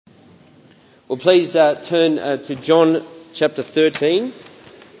Well, please turn to John chapter 13,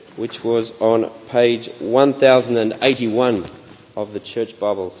 which was on page 1081 of the Church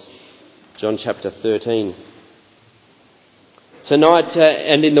Bibles. John chapter 13. Tonight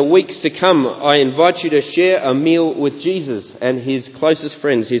and in the weeks to come, I invite you to share a meal with Jesus and his closest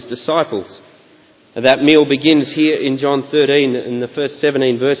friends, his disciples. And that meal begins here in John 13 in the first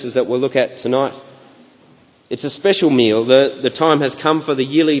 17 verses that we'll look at tonight. It's a special meal. The time has come for the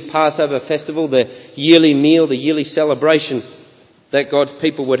yearly Passover festival, the yearly meal, the yearly celebration that God's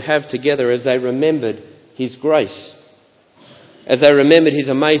people would have together as they remembered his grace, as they remembered his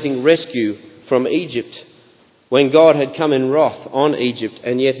amazing rescue from Egypt, when God had come in wrath on Egypt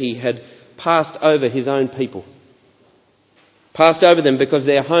and yet he had passed over his own people. Passed over them because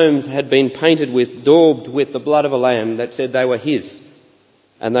their homes had been painted with, daubed with the blood of a lamb that said they were his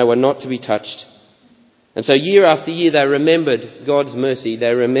and they were not to be touched. And so year after year they remembered God's mercy, they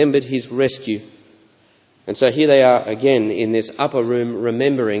remembered his rescue. And so here they are again in this upper room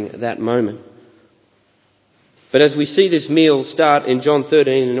remembering that moment. But as we see this meal start in John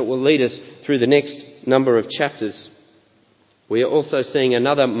 13 and it will lead us through the next number of chapters, we are also seeing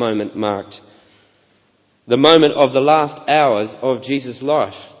another moment marked. The moment of the last hours of Jesus'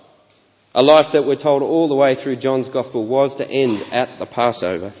 life. A life that we're told all the way through John's Gospel was to end at the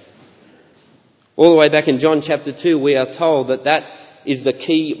Passover. All the way back in John chapter 2, we are told that that is the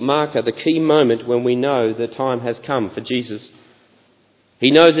key marker, the key moment when we know the time has come for Jesus.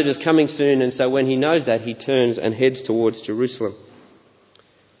 He knows it is coming soon, and so when he knows that, he turns and heads towards Jerusalem.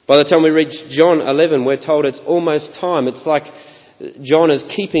 By the time we reach John 11, we're told it's almost time. It's like John is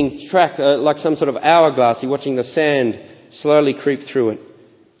keeping track, like some sort of hourglass. He's watching the sand slowly creep through it.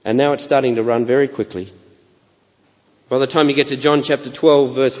 And now it's starting to run very quickly. By the time you get to John chapter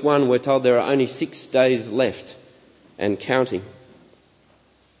 12, verse 1, we're told there are only 6 days left and counting.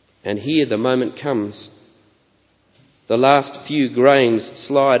 And here the moment comes. The last few grains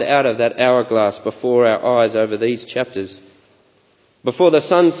slide out of that hourglass before our eyes over these chapters. Before the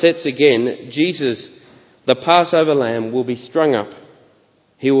sun sets again, Jesus, the Passover lamb, will be strung up.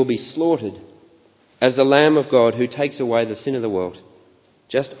 He will be slaughtered as the Lamb of God who takes away the sin of the world.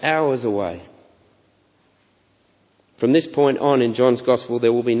 Just hours away. From this point on in John's Gospel,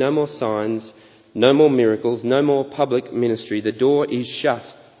 there will be no more signs, no more miracles, no more public ministry. The door is shut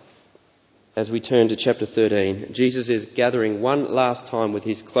as we turn to chapter 13. Jesus is gathering one last time with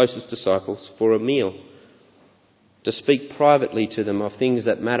his closest disciples for a meal, to speak privately to them of things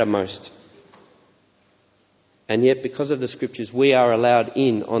that matter most. And yet, because of the Scriptures, we are allowed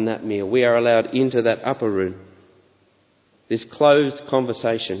in on that meal. We are allowed into that upper room. This closed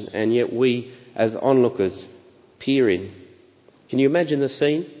conversation, and yet we, as onlookers, peer in. Can you imagine the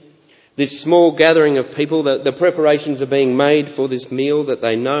scene? This small gathering of people, the preparations are being made for this meal that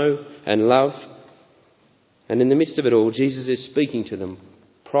they know and love. And in the midst of it all, Jesus is speaking to them,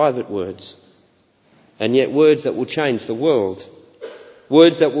 private words. And yet words that will change the world.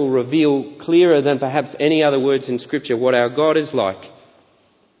 Words that will reveal clearer than perhaps any other words in Scripture what our God is like.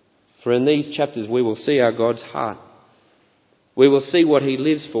 For in these chapters we will see our God's heart. We will see what he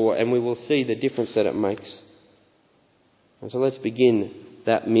lives for, and we will see the difference that it makes. And so let's begin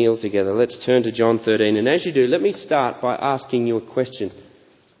that meal together. Let's turn to John 13. And as you do, let me start by asking you a question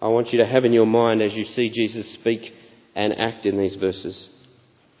I want you to have in your mind as you see Jesus speak and act in these verses.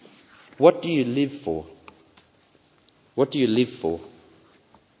 What do you live for? What do you live for?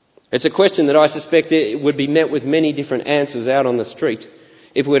 It's a question that I suspect it would be met with many different answers out on the street.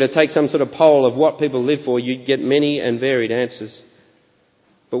 If we were to take some sort of poll of what people live for, you'd get many and varied answers.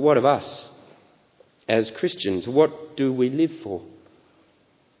 But what of us? As Christians, what do we live for?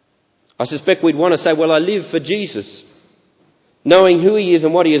 I suspect we'd want to say, well, I live for Jesus. Knowing who he is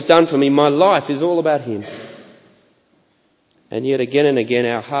and what he has done for me, my life is all about him. And yet again and again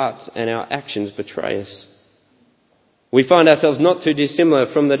our hearts and our actions betray us. We find ourselves not too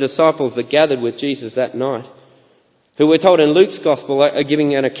dissimilar from the disciples that gathered with Jesus that night, who we're told in Luke's Gospel are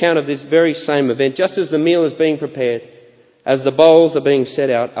giving an account of this very same event. Just as the meal is being prepared, as the bowls are being set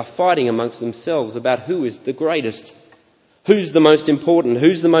out, are fighting amongst themselves about who is the greatest, who's the most important,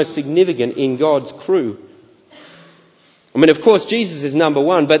 who's the most significant in God's crew. I mean, of course, Jesus is number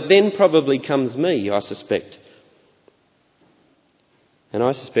one, but then probably comes me, I suspect. And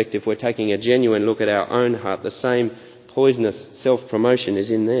I suspect if we're taking a genuine look at our own heart, the same poisonous self-promotion is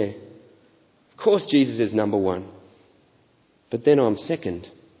in there. Of course, Jesus is number one, but then I'm second.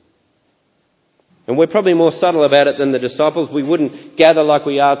 And we're probably more subtle about it than the disciples. We wouldn't gather like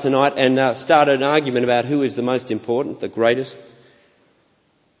we are tonight and start an argument about who is the most important, the greatest.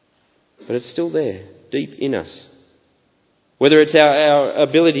 But it's still there, deep in us. Whether it's our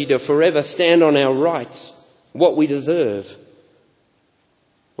ability to forever stand on our rights, what we deserve,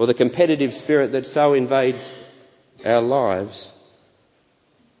 or the competitive spirit that so invades our lives.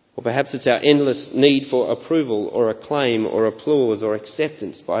 Or perhaps it's our endless need for approval or acclaim or applause or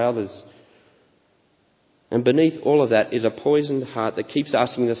acceptance by others. And beneath all of that is a poisoned heart that keeps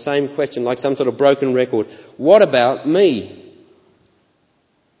asking the same question like some sort of broken record. What about me?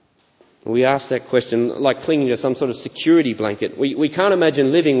 We ask that question like clinging to some sort of security blanket. We can't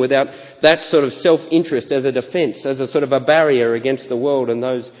imagine living without that sort of self-interest as a defence, as a sort of a barrier against the world and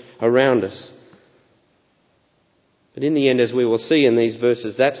those around us. But in the end, as we will see in these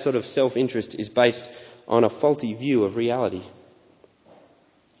verses, that sort of self-interest is based on a faulty view of reality.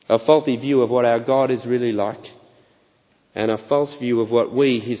 A faulty view of what our God is really like. And a false view of what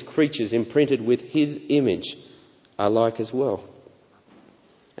we, his creatures imprinted with his image, are like as well.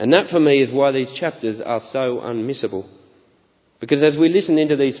 And that for me is why these chapters are so unmissable. Because as we listen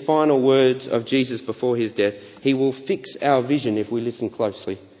into these final words of Jesus before his death, he will fix our vision if we listen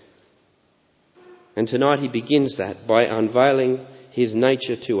closely. And tonight he begins that by unveiling his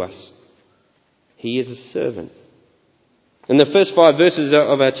nature to us. He is a servant. In the first 5 verses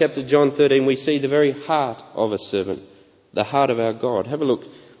of our chapter, John 13, we see the very heart of a servant, the heart of our God. Have a look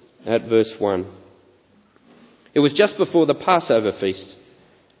at verse 1. It was just before the Passover feast,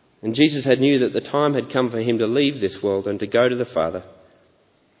 and Jesus had knew that the time had come for him to leave this world and to go to the Father.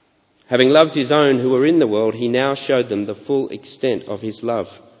 Having loved his own who were in the world, he now showed them the full extent of his love.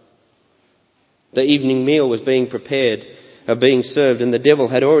 The evening meal was being served, and the devil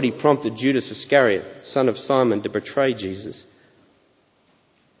had already prompted Judas Iscariot, son of Simon, to betray Jesus.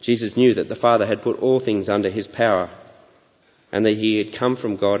 Jesus knew that the Father had put all things under his power, and that he had come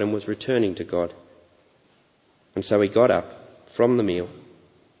from God and was returning to God. And so he got up from the meal.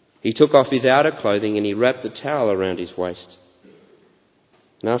 He took off his outer clothing and he wrapped a towel around his waist.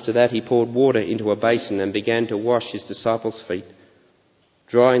 And after that he poured water into a basin and began to wash his disciples' feet,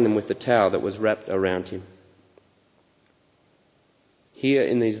 drying them with the towel that was wrapped around him. Here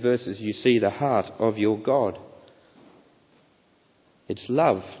in these verses you see the heart of your God. It's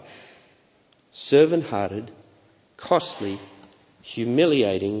love, servant-hearted, costly,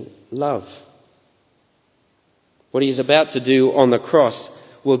 humiliating love. What he is about to do on the cross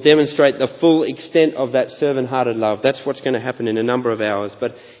will demonstrate the full extent of that servant-hearted love. That's what's going to happen in a number of hours.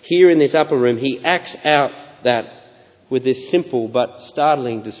 But here in this upper room, he acts out that with this simple but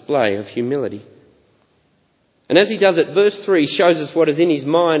startling display of humility. And as he does it, verse 3 shows us what is in his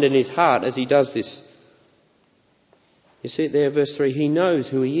mind and his heart as he does this. You see it there, verse 3. He knows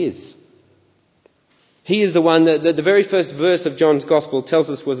who he is. He is the one that the very first verse of John's Gospel tells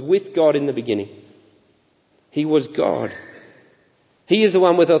us was with God in the beginning. He was God. He is the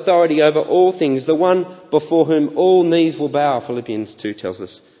one with authority over all things, the one before whom all knees will bow, Philippians 2 tells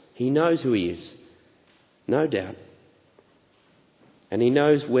us. He knows who he is, no doubt. And he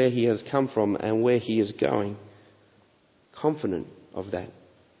knows where he has come from and where he is going. Confident of that.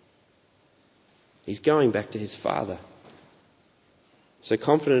 He's going back to his Father. So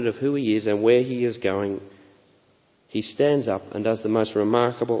confident of who he is and where he is going, he stands up and does the most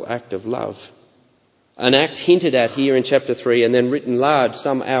remarkable act of love. An act hinted at here in chapter 3 and then written large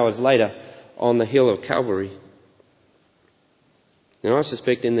some hours later on the hill of Calvary. Now I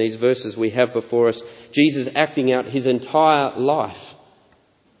suspect in these verses we have before us Jesus acting out his entire life.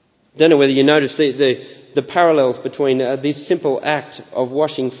 I don't know whether you noticed the parallels between this simple act of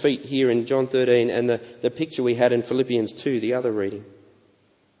washing feet here in John 13 and the picture we had in Philippians 2, the other reading.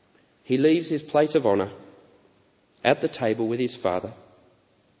 He leaves his place of honour at the table with his Father.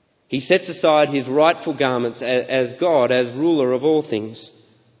 He sets aside his rightful garments as God, as ruler of all things,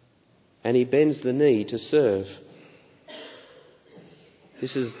 and he bends the knee to serve.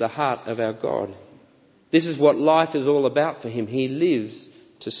 This is the heart of our God. This is what life is all about for him. He lives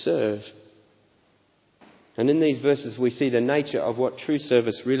to serve. And in these verses we see the nature of what true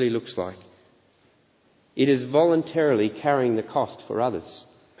service really looks like. It is voluntarily carrying the cost for others.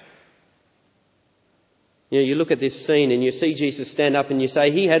 You know, you look at this scene and you see Jesus stand up and you say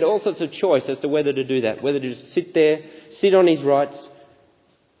he had all sorts of choice as to whether to do that, whether to just sit there, sit on his rights,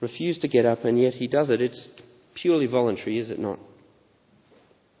 refuse to get up, and yet he does it. It's purely voluntary, is it not?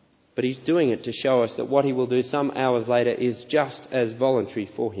 But he's doing it to show us that what he will do some hours later is just as voluntary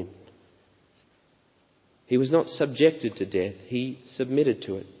for him. He was not subjected to death. He submitted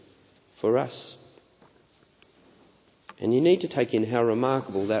to it for us. And you need to take in how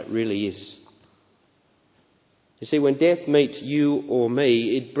remarkable that really is. You see, when death meets you or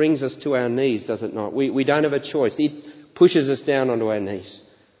me, it brings us to our knees, does it not? We don't have a choice. It pushes us down onto our knees.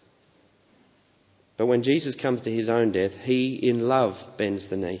 But when Jesus comes to his own death, he in love bends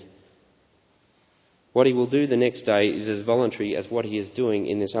the knee. What he will do the next day is as voluntary as what he is doing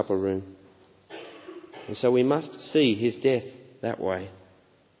in this upper room. And so we must see his death that way.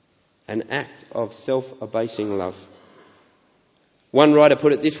 An act of self-abasing love. One writer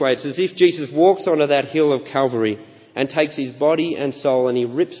put it this way: it's as if Jesus walks onto that hill of Calvary and takes his body and soul and he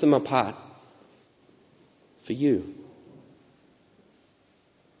rips them apart for you.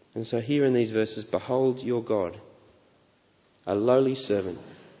 And so here in these verses, behold your God, a lowly servant,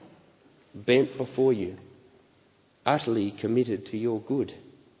 bent before you, utterly committed to your good.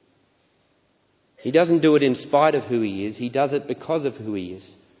 He doesn't do it in spite of who he is, he does it because of who he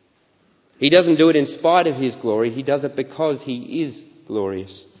is. He doesn't do it in spite of his glory, he does it because he is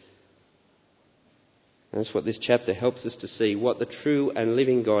glorious. And that's what this chapter helps us to see, what the true and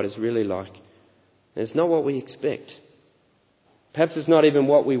living God is really like. And it's not what we expect. Perhaps it's not even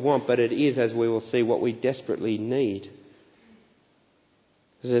what we want, but it is, as we will see, what we desperately need.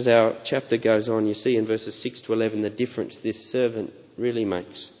 As our chapter goes on, you see in verses 6 to 11 the difference this servant really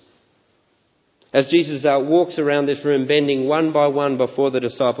makes. As Jesus walks around this room, bending one by one before the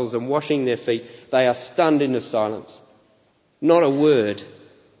disciples and washing their feet, they are stunned into silence. Not a word.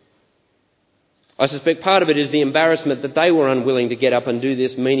 I suspect part of it is the embarrassment that they were unwilling to get up and do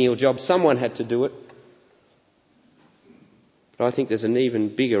this menial job. Someone had to do it. But I think there's an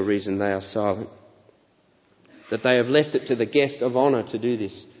even bigger reason they are silent. That they have left it to the guest of honour to do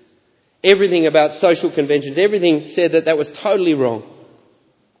this. Everything about social conventions, everything said that was totally wrong.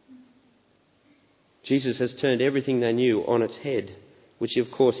 Jesus has turned everything they knew on its head, which of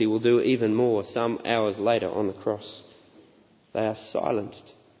course he will do even more some hours later on the cross. They are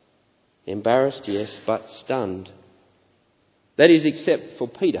silenced. Embarrassed, yes, but stunned. That is except for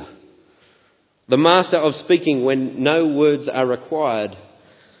Peter, the master of speaking when no words are required.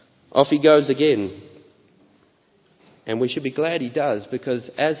 Off he goes again. And we should be glad he does,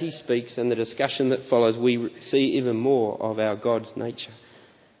 because as he speaks and the discussion that follows, we see even more of our God's nature.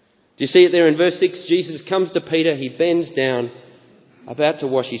 Do you see it there in verse 6? Jesus comes to Peter, he bends down, about to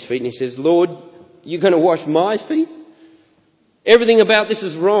wash his feet, and he says, Lord, you're going to wash my feet? Everything about this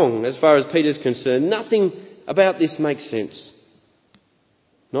is wrong as far as Peter's concerned. Nothing about this makes sense.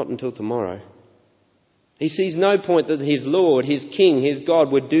 Not until tomorrow. He sees no point that his Lord, his King, his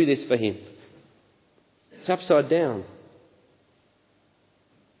God would do this for him. It's upside down.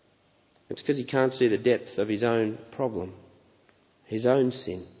 It's because he can't see the depths of his own problem, his own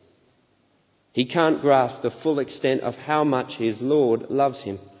sin. He can't grasp the full extent of how much his Lord loves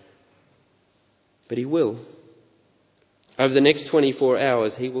him. But he will. Over the next 24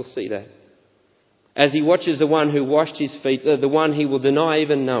 hours, he will see that. As he watches the one who washed his feet, the one he will deny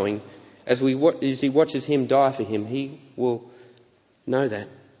even knowing, as he watches him die for him, he will know that.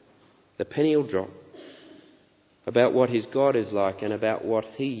 The penny will drop about what his God is like and about what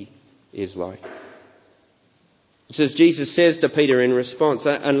he is like. It says, Jesus says to Peter in response,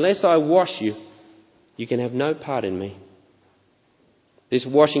 unless I wash you, you can have no part in me. This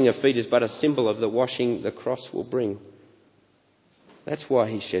washing of feet is but a symbol of the washing the cross will bring. That's why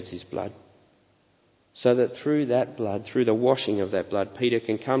he sheds his blood. So that through that blood, through the washing of that blood, Peter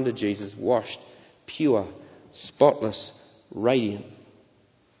can come to Jesus washed, pure, spotless, radiant.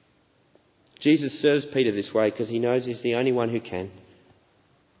 Jesus serves Peter this way because he knows he's the only one who can.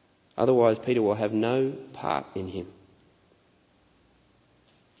 Otherwise, Peter will have no part in him.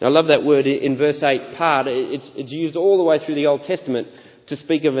 I love that word in verse 8, part. It's used all the way through the Old Testament to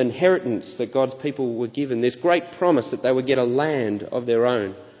speak of inheritance that God's people were given. This great promise that they would get a land of their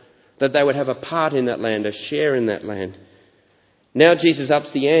own, that they would have a part in that land, a share in that land. Now Jesus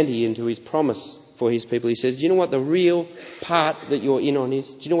ups the ante into his promise for his people. He says, do you know what the real part that you're in on is?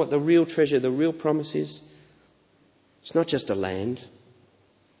 Do you know what the real treasure, the real promise is? It's not just a land.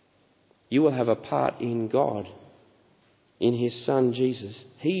 You will have a part in God, in his Son Jesus.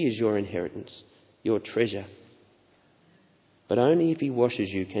 He is your inheritance, your treasure. But only if he washes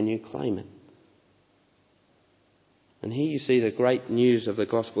you can you claim it. And here you see the great news of the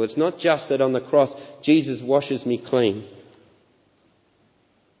gospel. It's not just that on the cross Jesus washes me clean.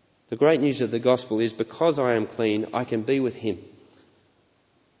 The great news of the gospel is because I am clean, I can be with him,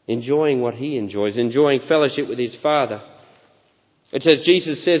 enjoying what he enjoys, enjoying fellowship with his Father. It says,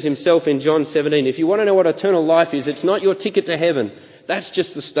 Jesus says himself in John 17, if you want to know what eternal life is, it's not your ticket to heaven. That's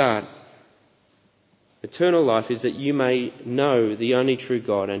just the start. Eternal life is that you may know the only true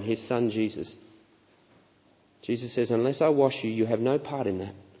God and his Son Jesus. Jesus says, unless I wash you, you have no part in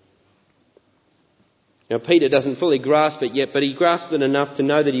that. Now, Peter doesn't fully grasp it yet, but he grasps it enough to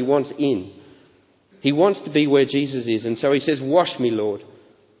know that he wants in. He wants to be where Jesus is, and so he says, wash me, Lord.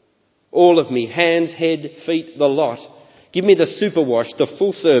 All of me, hands, head, feet, the lot. Give me the super wash, the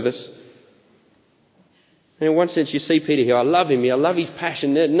full service. And in one sense, you see Peter here. I love him. I love his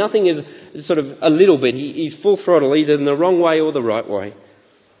passion. Nothing is sort of a little bit. He's full throttle, either in the wrong way or the right way.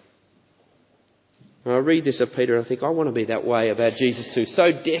 And I read this of Peter and I think, I want to be that way about Jesus too.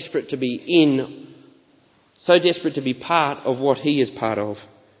 So desperate to be in, so desperate to be part of what he is part of,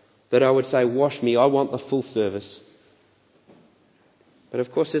 that I would say, wash me. I want the full service. But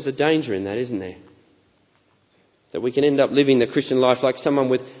of course, there's a danger in that, isn't there? That we can end up living the Christian life like someone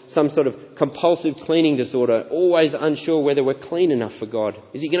with some sort of compulsive cleaning disorder, always unsure whether we're clean enough for God.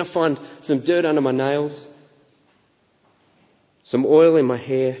 Is he going to find some dirt under my nails? Some oil in my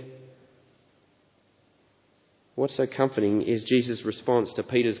hair? What's so comforting is Jesus' response to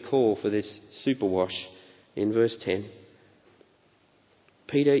Peter's call for this super wash in verse 10.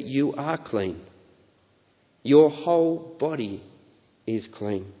 Peter, you are clean. Your whole body is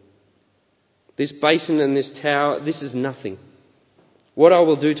clean. This basin and this towel, this is nothing. What I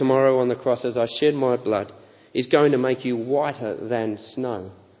will do tomorrow on the cross as I shed my blood is going to make you whiter than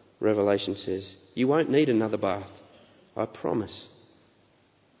snow, Revelation says. You won't need another bath. I promise.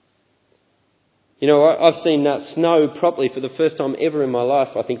 You know, I've seen snow properly for the first time ever in my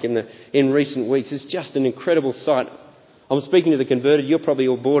life, I think, in recent weeks. It's just an incredible sight. I'm speaking to the converted. You're probably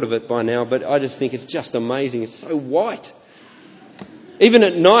all bored of it by now, but I just think it's just amazing. It's so white. Even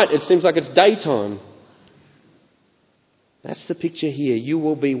at night, it seems like it's daytime. That's the picture here. You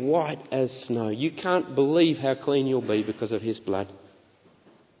will be white as snow. You can't believe how clean you'll be because of his blood.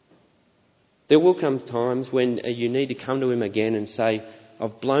 There will come times when you need to come to him again and say,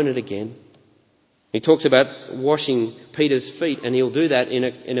 I've blown it again. He talks about washing Peter's feet, and he'll do that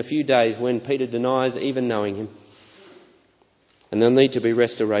in a few days when Peter denies even knowing him. And there'll need to be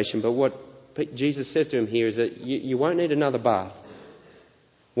restoration. But what Jesus says to him here is that you won't need another bath.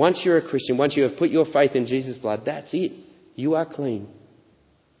 Once you're a Christian, once you have put your faith in Jesus' blood, that's it. You are clean.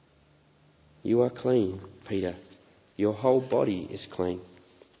 You are clean, Peter. Your whole body is clean.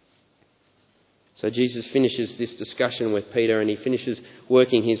 So Jesus finishes this discussion with Peter, and he finishes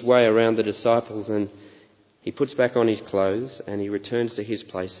working his way around the disciples, and he puts back on his clothes and he returns to his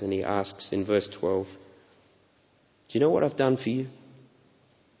place, and he asks in verse 12, do you know what I've done for you?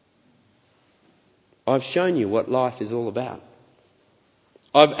 I've shown you what life is all about.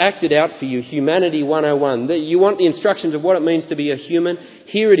 I've acted out for you Humanity 101. You want the instructions of what it means to be a human?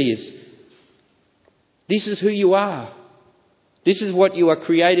 Here it is. This is who you are. This is what you are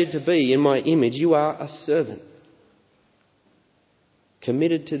created to be in my image. You are a servant,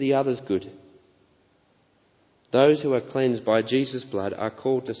 committed to the other's good. Those who are cleansed by Jesus' blood are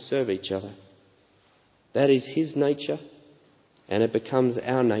called to serve each other. That is his nature, and it becomes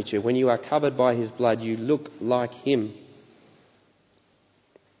our nature. When you are covered by his blood, you look like him.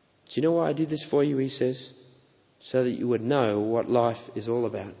 Do you know why I did this for you, he says? So that you would know what life is all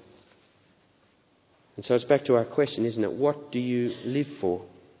about. And so it's back to our question, isn't it? What do you live for?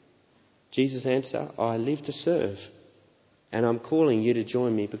 Jesus' answer, I live to serve. And I'm calling you to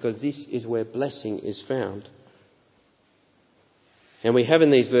join me because this is where blessing is found. And we have in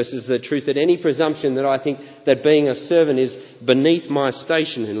these verses the truth that any presumption that I think that being a servant is beneath my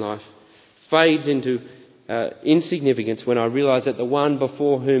station in life fades into insignificance when I realise that the one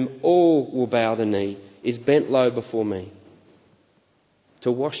before whom all will bow the knee is bent low before me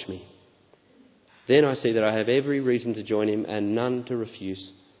to wash me. Then I see that I have every reason to join him and none to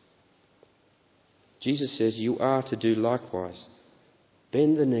refuse. Jesus says you are to do likewise.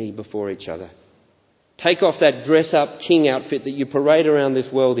 Bend the knee before each other. Take off that dress-up king outfit that you parade around this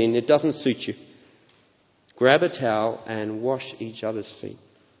world in. It doesn't suit you. Grab a towel and wash each other's feet.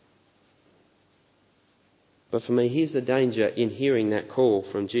 But for me, here's the danger in hearing that call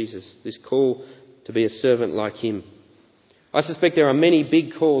from Jesus, this call to be a servant like him. I suspect there are many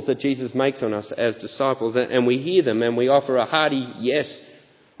big calls that Jesus makes on us as disciples, and we hear them and we offer a hearty, yes,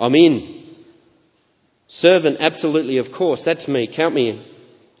 I'm in. Servant, absolutely, of course, that's me, count me in.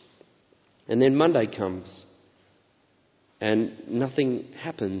 And then Monday comes and nothing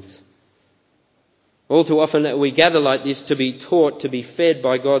happens. All too often we gather like this to be taught, to be fed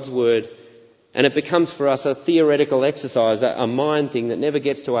by God's word, and it becomes for us a theoretical exercise, a mind thing that never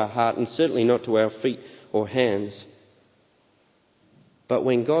gets to our heart and certainly not to our feet or hands. But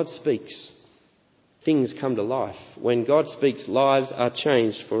when God speaks, things come to life. When God speaks, lives are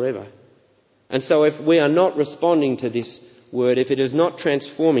changed forever. And so if we are not responding to this word, if it is not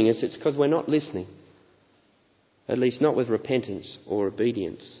transforming us, it's because we're not listening. At least not with repentance or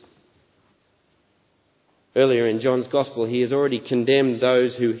obedience. Earlier in John's Gospel, he has already condemned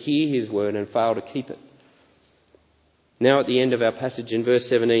those who hear his word and fail to keep it. Now at the end of our passage in verse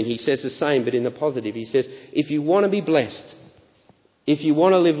 17, he says the same, but in the positive. He says, if you want to be blessed, if you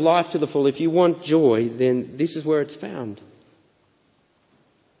want to live life to the full, if you want joy, then this is where it's found.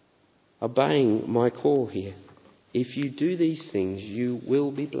 Obeying my call here. If you do these things, you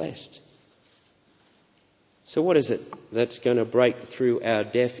will be blessed. So what is it that's going to break through our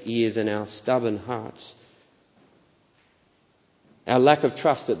deaf ears and our stubborn hearts? Our lack of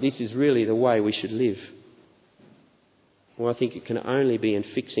trust that this is really the way we should live. Well, I think it can only be in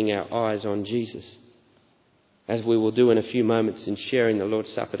fixing our eyes on Jesus, as we will do in a few moments in sharing the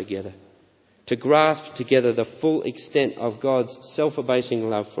Lord's Supper together, to grasp together the full extent of God's self-abasing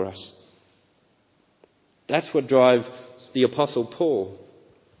love for us. That's what drives the Apostle Paul,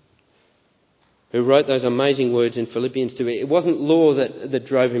 who wrote those amazing words in Philippians 2. It wasn't law that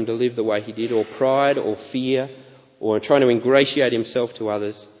drove him to live the way he did, or pride, or fear, or trying to ingratiate himself to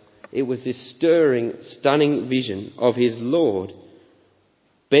others. It was this stirring, stunning vision of his Lord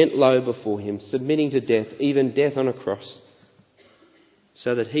bent low before him, submitting to death, even death on a cross,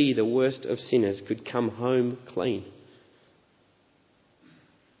 so that he, the worst of sinners, could come home clean.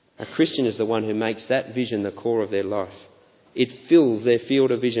 A Christian is the one who makes that vision the core of their life. It fills their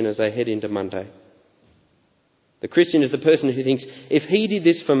field of vision as they head into Monday. The Christian is the person who thinks, if he did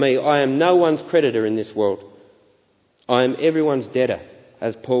this for me, I am no one's creditor in this world. I am everyone's debtor,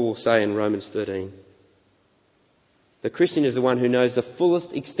 as Paul will say in Romans 13. The Christian is the one who knows the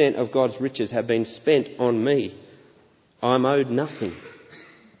fullest extent of God's riches have been spent on me. I'm owed nothing.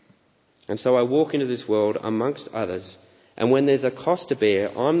 And so I walk into this world amongst others, and when there's a cost to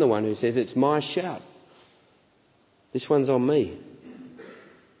bear, I'm the one who says, it's my shout. This one's on me.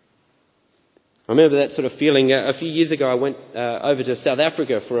 I remember that sort of feeling. A few years ago I went over to South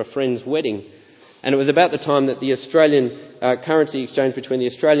Africa for a friend's wedding, and it was about the time that the Australian currency exchange between the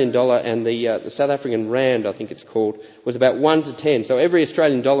Australian dollar and the South African rand, I think it's called, was about 1 to 10. So every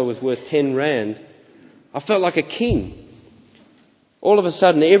Australian dollar was worth 10 rand. I felt like a king. All of a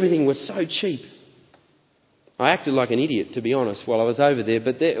sudden everything was so cheap. I acted like an idiot, to be honest, while I was over there.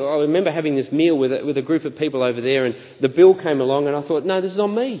 But I remember having this meal with a group of people over there, and the bill came along, and I thought, no, this is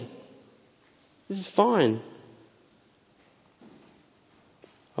on me. This is fine.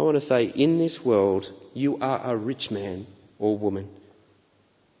 I want to say, in this world, you are a rich man or woman.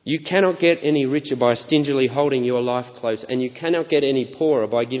 You cannot get any richer by stingily holding your life close, and you cannot get any poorer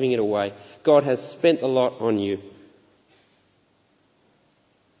by giving it away. God has spent a lot on you.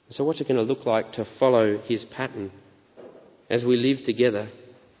 So what's it going to look like to follow his pattern as we live together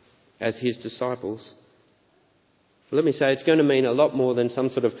as his disciples? Let me say, it's going to mean a lot more than some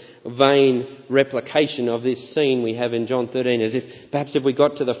sort of vain replication of this scene we have in John 13, as if perhaps if we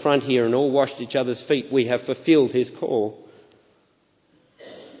got to the front here and all washed each other's feet, we have fulfilled his call.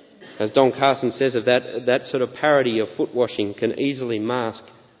 As Don Carson says of that sort of parody of foot washing can easily mask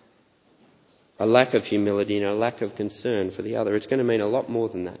a lack of humility and a lack of concern for the other. It's going to mean a lot more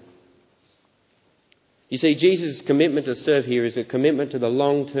than that. You see, Jesus' commitment to serve here is a commitment to the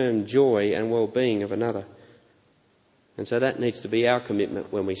long-term joy and well-being of another. And so that needs to be our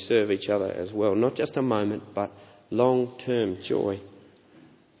commitment when we serve each other as well. Not just a moment, but long-term joy.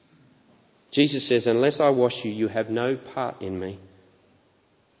 Jesus says, unless I wash you, you have no part in me.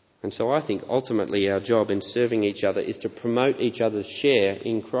 And so I think ultimately our job in serving each other is to promote each other's share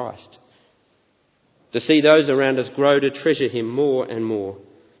in Christ. To see those around us grow to treasure him more and more.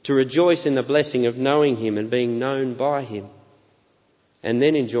 To rejoice in the blessing of knowing him and being known by him. And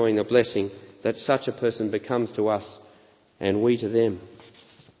then enjoying the blessing that such a person becomes to us and we to them.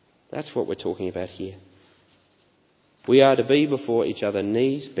 That's what we're talking about here. We are to be before each other,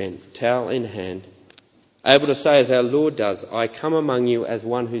 knees bent, towel in hand, able to say as our Lord does, I come among you as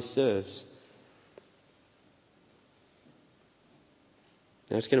one who serves.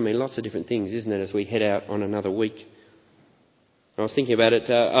 Now it's going to mean lots of different things, isn't it, as we head out on another week. I was thinking about it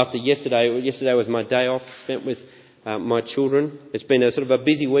after yesterday. Yesterday was my day off spent with my children. It's been a sort of a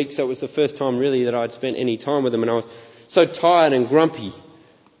busy week, so it was the first time really that I'd spent any time with them, and I was so tired and grumpy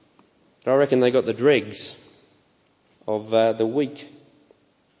that I reckon they got the dregs of the week.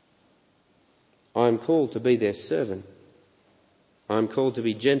 I'm called to be their servant. I'm called to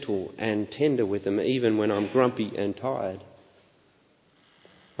be gentle and tender with them even when I'm grumpy and tired.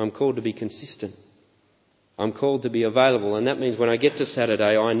 I'm called to be consistent. I'm called to be available, and that means when I get to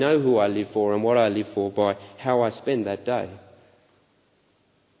Saturday, I know who I live for and what I live for by how I spend that day.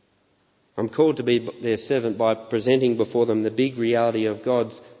 I'm called to be their servant by presenting before them the big reality of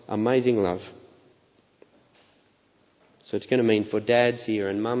God's amazing love. So it's going to mean for dads here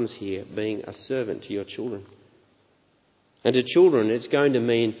and mums here being a servant to your children. And to children, it's going to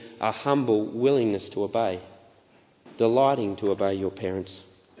mean a humble willingness to obey. delighting to obey your parents,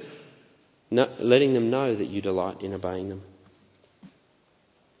 letting them know that you delight in obeying them.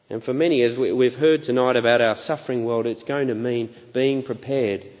 And for many, as we've heard tonight about our suffering world, it's going to mean being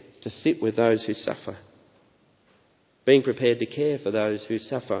prepared to sit with those who suffer, being prepared to care for those who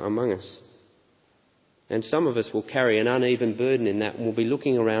suffer among us. And some of us will carry an uneven burden in that, and we'll be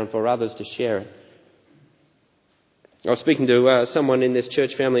looking around for others to share it. I was speaking to someone in this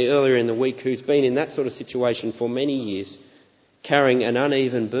church family earlier in the week who's been in that sort of situation for many years, carrying an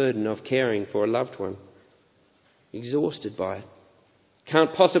uneven burden of caring for a loved one, exhausted by it.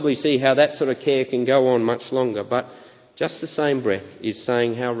 Can't possibly see how that sort of care can go on much longer, but just the same breath is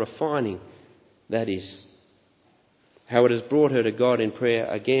saying how refining that is. How it has brought her to God in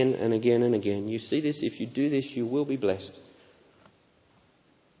prayer again and again and again. You see this? If you do this, you will be blessed.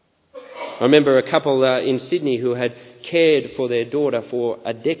 I remember a couple in Sydney who had cared for their daughter for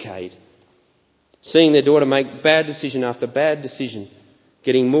a decade, seeing their daughter make bad decision after bad decision,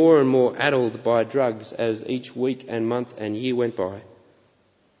 getting more and more addled by drugs as each week and month and year went by.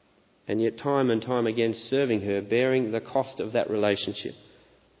 And yet time and time again serving her, bearing the cost of that relationship.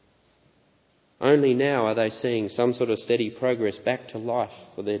 Only now are they seeing some sort of steady progress back to life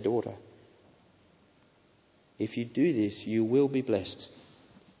for their daughter. If you do this, you will be blessed.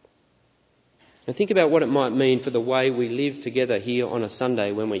 And think about what it might mean for the way we live together here on a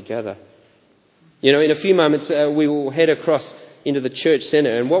Sunday when we gather. You know, in a few moments we will head across into the church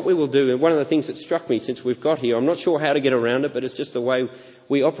centre, and what we will do, and one of the things that struck me since we've got here, I'm not sure how to get around it, but it's just the way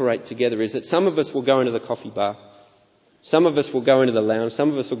we operate together, is that some of us will go into the coffee bar, some of us will go into the lounge, some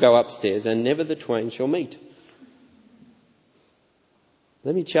of us will go upstairs, and never the twain shall meet.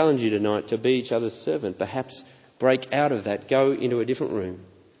 Let me challenge you tonight to be each other's servant. Perhaps break out of that, go into a different room.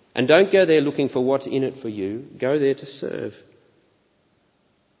 And don't go there looking for what's in it for you. Go there to serve.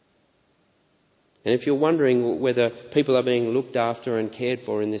 And if you're wondering whether people are being looked after and cared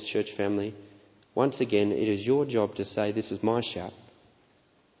for in this church family, once again, it is your job to say, this is my shout,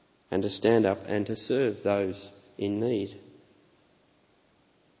 and to stand up and to serve those in need.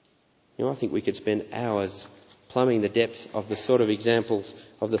 You know, I think we could spend hours plumbing the depths of the sort of examples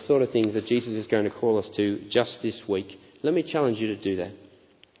of the sort of things that Jesus is going to call us to just this week. Let me challenge you to do that.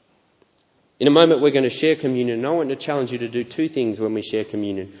 In a moment we're going to share communion, and I want to challenge you to do two things when we share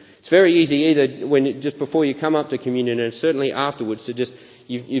communion. It's very easy either just before you come up to communion, and certainly afterwards, to just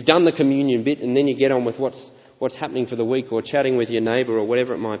you've done the communion bit and then you get on with what's happening for the week, or chatting with your neighbour, or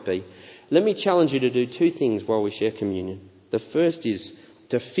whatever it might be. Let me challenge you to do two things while we share communion. The first is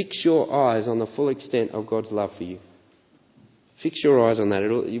to fix your eyes on the full extent of God's love for you. Fix your eyes on that.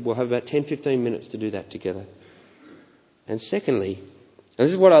 We'll have about 10-15 minutes to do that together. And secondly, and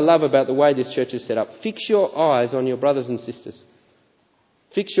this is what I love about the way this church is set up, fix your eyes on your brothers and sisters.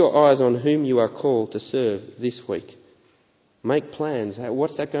 Fix your eyes on whom you are called to serve this week. Make plans.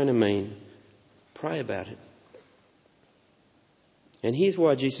 What's that going to mean? Pray about it. And here's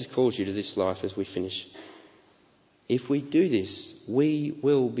why Jesus calls you to this life as we finish. If we do this, we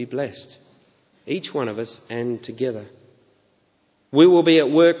will be blessed. Each one of us and together. We will be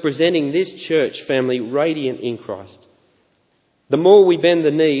at work presenting this church family radiant in Christ. The more we bend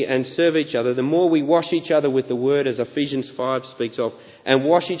the knee and serve each other, the more we wash each other with the word, as Ephesians 5 speaks of, and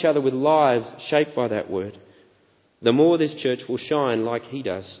wash each other with lives shaped by that word, the more this church will shine like he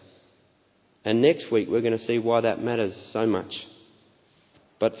does. And next week we're going to see why that matters so much.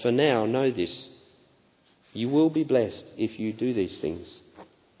 But for now, know this. You will be blessed if you do these things.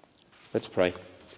 Let's pray.